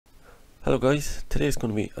Hello guys, today is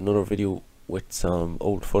going to be another video with some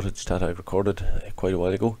old footage that I recorded quite a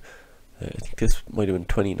while ago. I think this might have been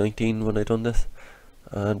 2019 when I done this,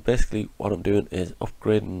 and basically what I'm doing is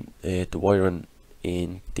upgrading the wiring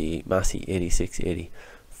in the Massey 8680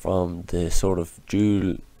 from the sort of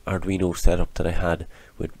dual Arduino setup that I had,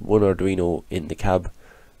 with one Arduino in the cab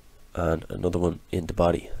and another one in the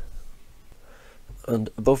body. And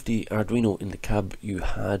above the Arduino in the cab you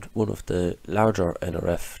had one of the larger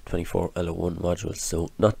nRF24L01 modules, so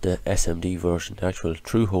not the SMD version, the actual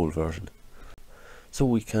through hole version. So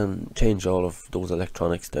we can change all of those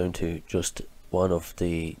electronics down to just one of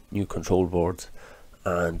the new control boards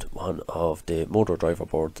and one of the motor driver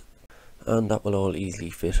boards, and that will all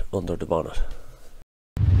easily fit under the bonnet.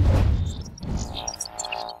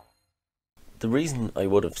 The reason I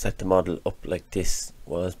would have set the model up like this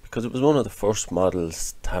was because it was one of the first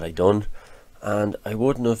models that I done, and I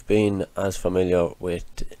wouldn't have been as familiar with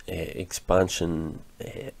expansion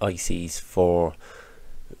ICs for,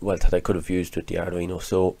 well, that I could have used with the Arduino.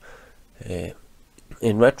 So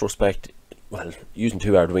in retrospect, well, using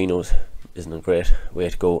two Arduinos isn't a great way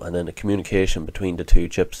to go, and then the communication between the two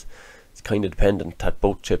chips is kind of dependent that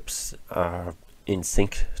both chips are in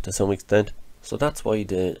sync to some extent. So that's why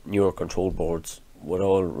the newer control boards would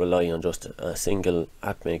all rely on just a single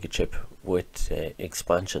Atmega chip with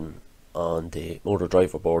expansion on the motor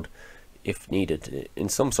driver board if needed. In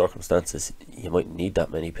some circumstances you might need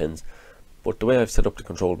that many pins, but the way I've set up the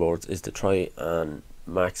control boards is to try and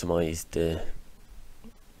maximize the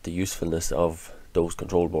usefulness of those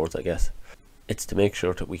control boards, I guess. It's to make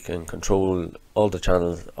sure that we can control all the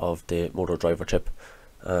channels of the motor driver chip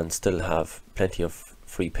and still have plenty of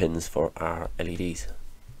free pins for our LEDs.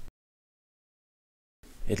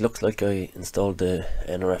 It looks like I installed the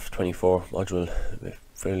nRF24 module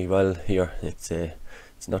fairly well here. It's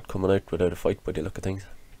not coming out without a fight by the look of things.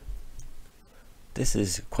 This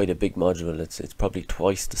is quite a big module. It's probably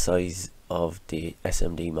twice the size of the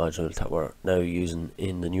SMD module that we're now using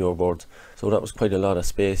in the newer boards, so that was quite a lot of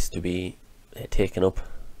space to be taken up,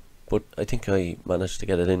 but I think I managed to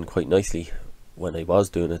get it in quite nicely when I was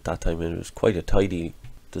doing it that time, and it was quite a tidy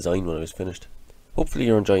design when I was finished. Hopefully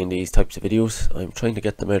you're enjoying these types of videos. I'm trying to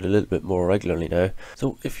get them out a little bit more regularly now,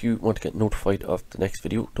 so if you want to get notified of the next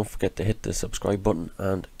video, don't forget to hit the subscribe button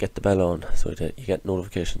and get the bell on so that you get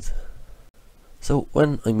notifications. So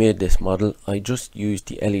when I made this model, I just used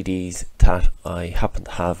the LEDs that I happened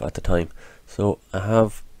to have at the time. So I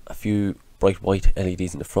have a few bright white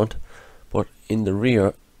LEDs in the front, but in the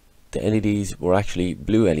rear the LEDs were actually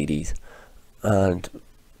blue LEDs, and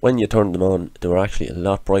when you turned them on they were actually a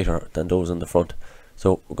lot brighter than those in the front.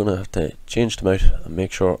 So we're going to have to change them out and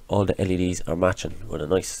make sure all the LEDs are matching with a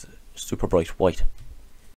nice super bright white.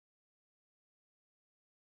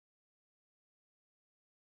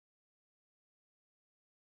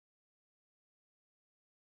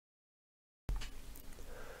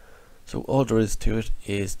 So all there is to it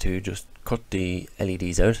is to just cut the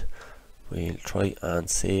LEDs out. We'll try and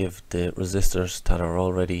save the resistors that are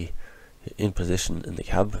already in position in the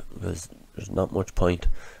cab, because there's not much point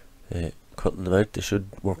cutting them out. They should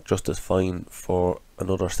work just as fine for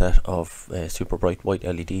another set of super bright white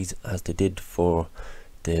LEDs as they did for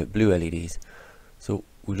the blue LEDs. So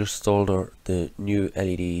we'll just solder the new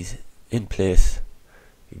LEDs in place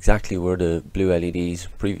exactly where the blue LEDs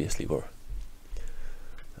previously were,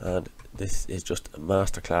 and this is just a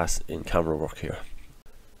masterclass in camera work here.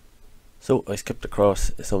 So I skipped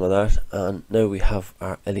across some of that, and now we have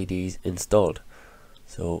our LEDs installed.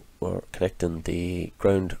 So we're connecting the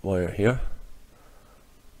ground wire here,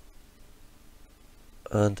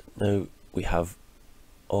 and now we have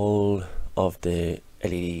all of the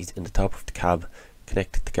LEDs in the top of the cab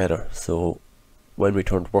connected together. So when we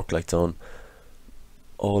turn the work lights on,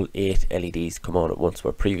 all 8 LEDs come on at once,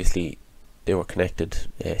 where previously they were connected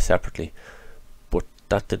separately.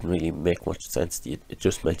 That didn't really make much sense. It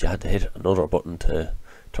just meant you had to hit another button to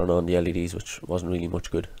turn on the LEDs, which wasn't really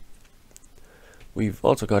much good. We've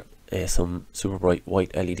also got some super bright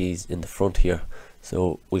white LEDs in the front here,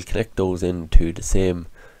 so we'll connect those into the same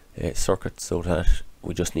circuit, so that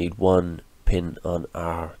we just need one pin on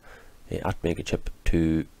our Atmega chip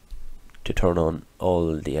to turn on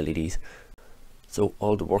all the LEDs. So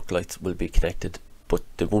all the work lights will be connected, but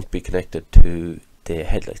they won't be connected to the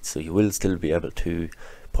headlights, so you will still be able to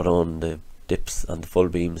put on the dips and the full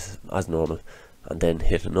beams as normal, and then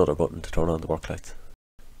hit another button to turn on the work lights.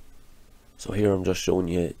 So here I'm just showing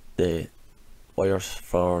you the wires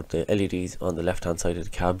for the LEDs on the left hand side of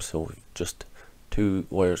the cab. So just 2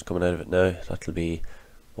 wires coming out of it now. That'll be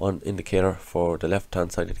one indicator for the left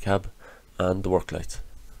hand side of the cab and the work lights.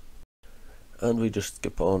 And we just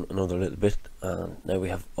skip on another little bit, and now we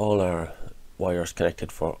have all our wires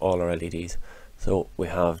connected for all our LEDs. So we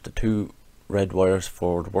have the 2 red wires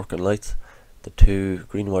for the working lights, the 2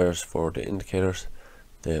 green wires for the indicators,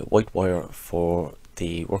 the white wire for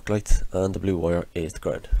the work lights, and the blue wire is the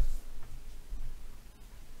ground.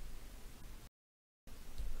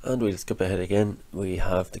 And we'll skip ahead again. We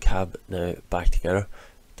have the cab now back together.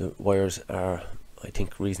 The wires are, I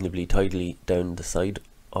think, reasonably tidily down the side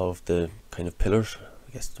of the kind of pillars.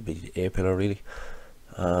 I guess it would be the A pillar really,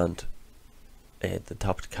 and the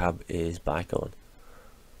top of the cab is back on.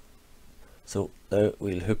 So now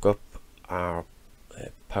we'll hook up our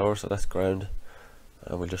power, so that's ground,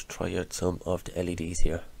 and we'll just try out some of the LEDs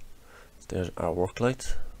here. So there's our work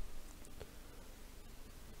lights,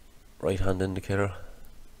 right hand indicator,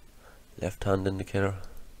 left hand indicator,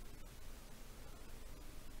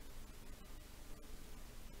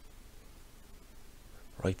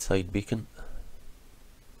 right side beacon,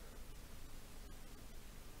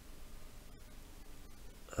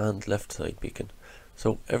 and left side beacon.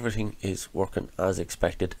 So everything is working as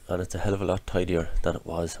expected, and it's a hell of a lot tidier than it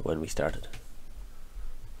was when we started.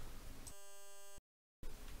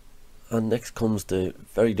 And next comes the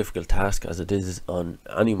very difficult task, as it is on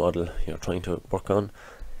any model you're trying to work on.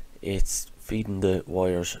 It's feeding the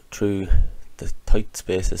wires through the tight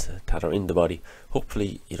spaces that are in the body.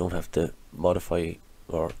 Hopefully you don't have to modify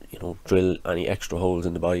or drill any extra holes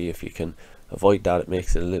in the body. If you can avoid that, it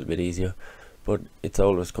makes it a little bit easier, but it's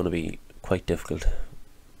always going to be quite difficult.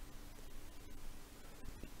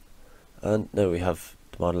 And now we have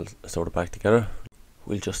the model sort of back together.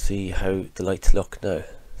 We'll just see how the lights look now.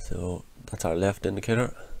 So that's our left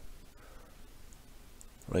indicator,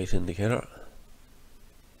 right indicator,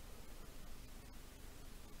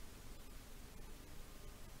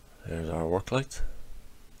 there's our work lights,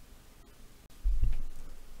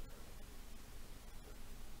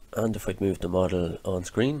 and if I'd move the model on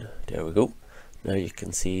screen, there we go. Now you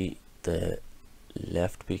can see the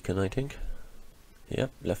left beacon, I think. Yep,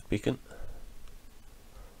 left beacon,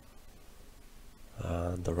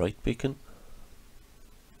 and the right beacon.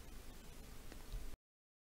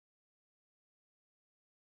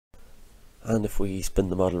 And if we spin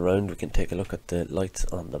the model around, we can take a look at the lights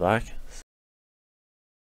on the back.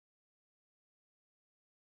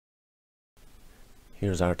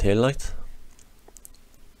 Here's our tail lights,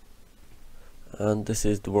 and this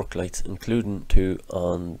is the work lights, including 2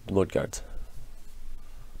 on the mudguards.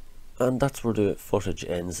 And that's where the footage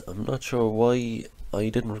ends. I'm not sure why I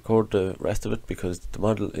didn't record the rest of it, because the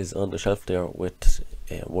model is on the shelf there with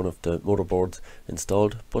one of the motherboards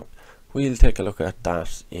installed, but we'll take a look at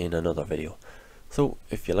that in another video. So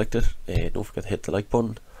if you liked it, don't forget to hit the like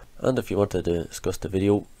button, and if you want to discuss the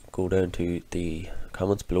video, go down to the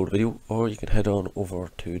comments below the video, or you can head on over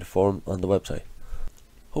to the forum on the website.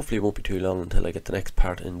 Hopefully it won't be too long until I get the next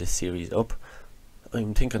part in this series up.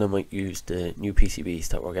 I'm thinking I might use the new PCBs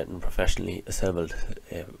that we're getting professionally assembled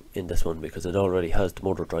in this one, because it already has the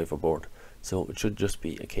motor driver board, so it should just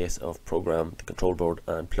be a case of program the control board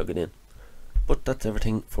and plug it in. But that's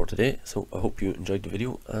everything for today, so I hope you enjoyed the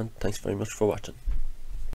video, and thanks very much for watching.